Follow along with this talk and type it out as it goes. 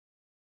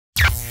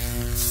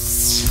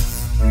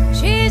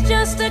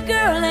just a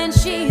girl and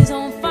she's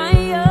on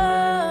fire.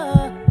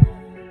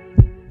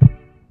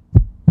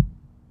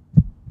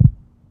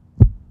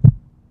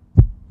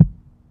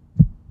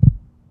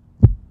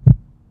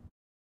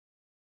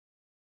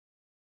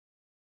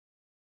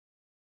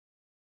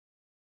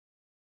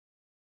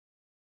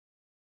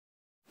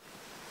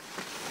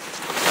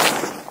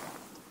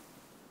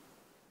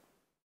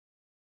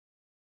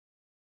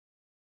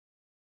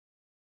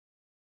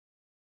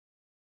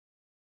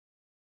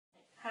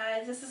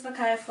 Hi, this is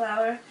Lekia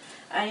Flower.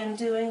 I am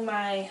doing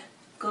my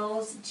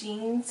goals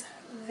jeans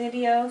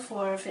video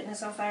for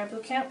Fitness on Fire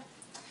Bootcamp,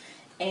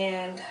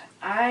 and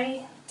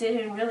I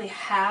didn't really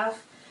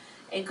have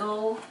a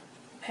gold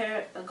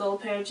pair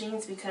of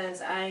jeans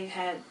because I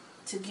had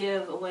to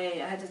give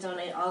away. I had to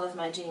donate all of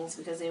my jeans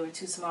because they were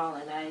too small,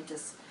 and I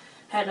just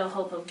had no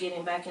hope of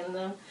getting back in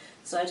them,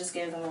 so I just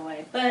gave them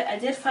away. But I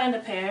did find a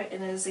pair,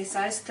 and it is a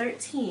size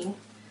 13.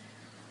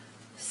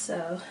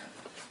 So,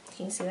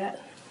 can you see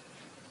that?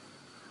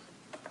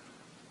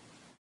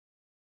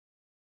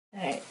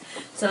 Alright,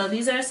 so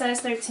these are a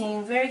size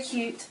 13, very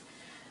cute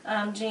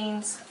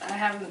jeans. I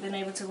haven't been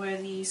able to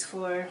wear these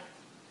for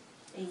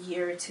a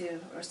year or two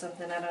or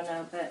something, I don't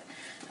know, but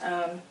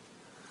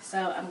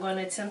so I'm going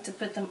to attempt to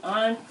put them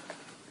on.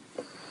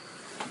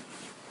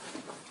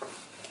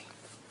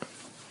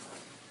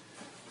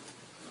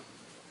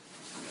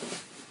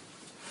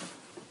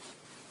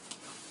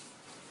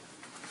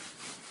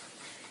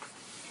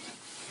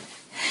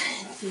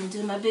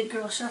 Do my big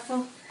girl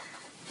shuffle.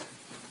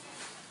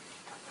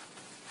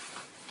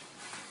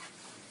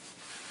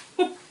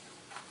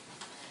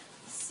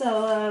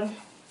 So,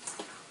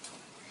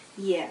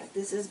 yeah,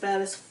 this is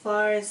about as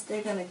far as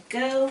they're gonna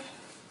go.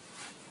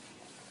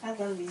 I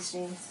love these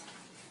jeans.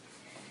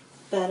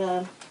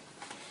 But,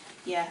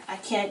 yeah, I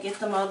can't get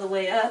them all the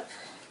way up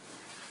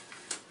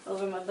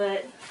over my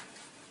butt.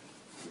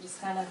 They're just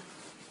kind of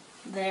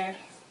there.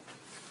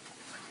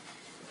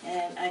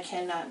 And I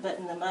cannot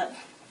button them up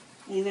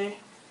either.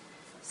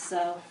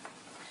 So,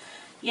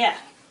 yeah.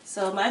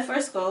 So my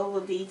first goal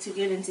would be to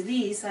get into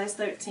these, size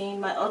 13.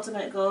 My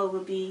ultimate goal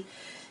would be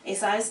a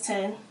size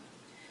 10,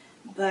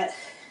 but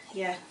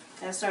yeah,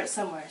 gotta start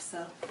somewhere,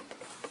 so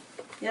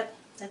yep,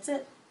 that's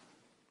it.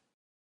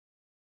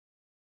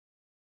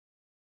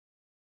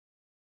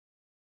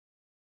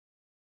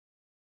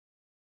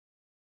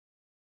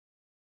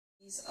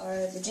 These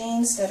are the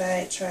jeans that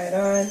I tried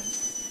on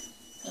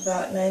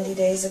about 90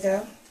 days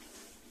ago,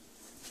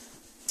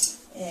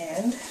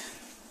 and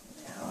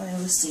now I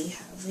will see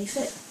how they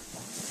fit.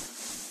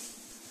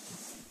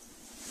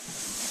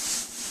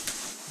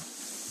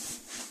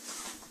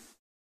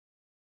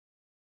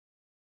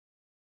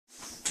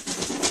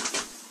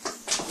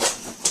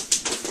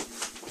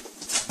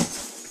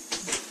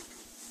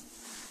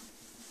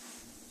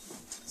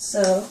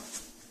 So,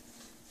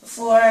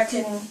 before I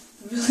can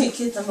really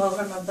get them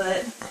over my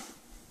butt,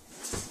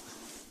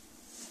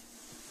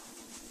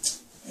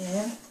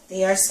 and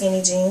they are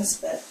skinny jeans,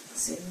 but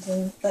let's see if we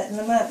can button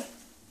them up.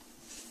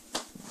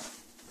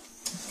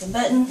 I can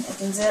button, I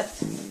can zip.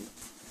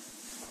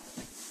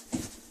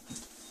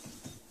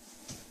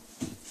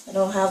 I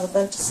don't have a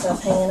bunch of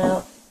stuff hanging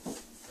out.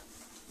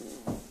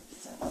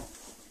 So,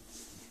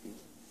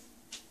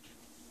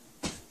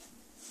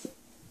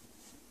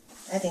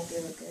 I think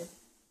they look good.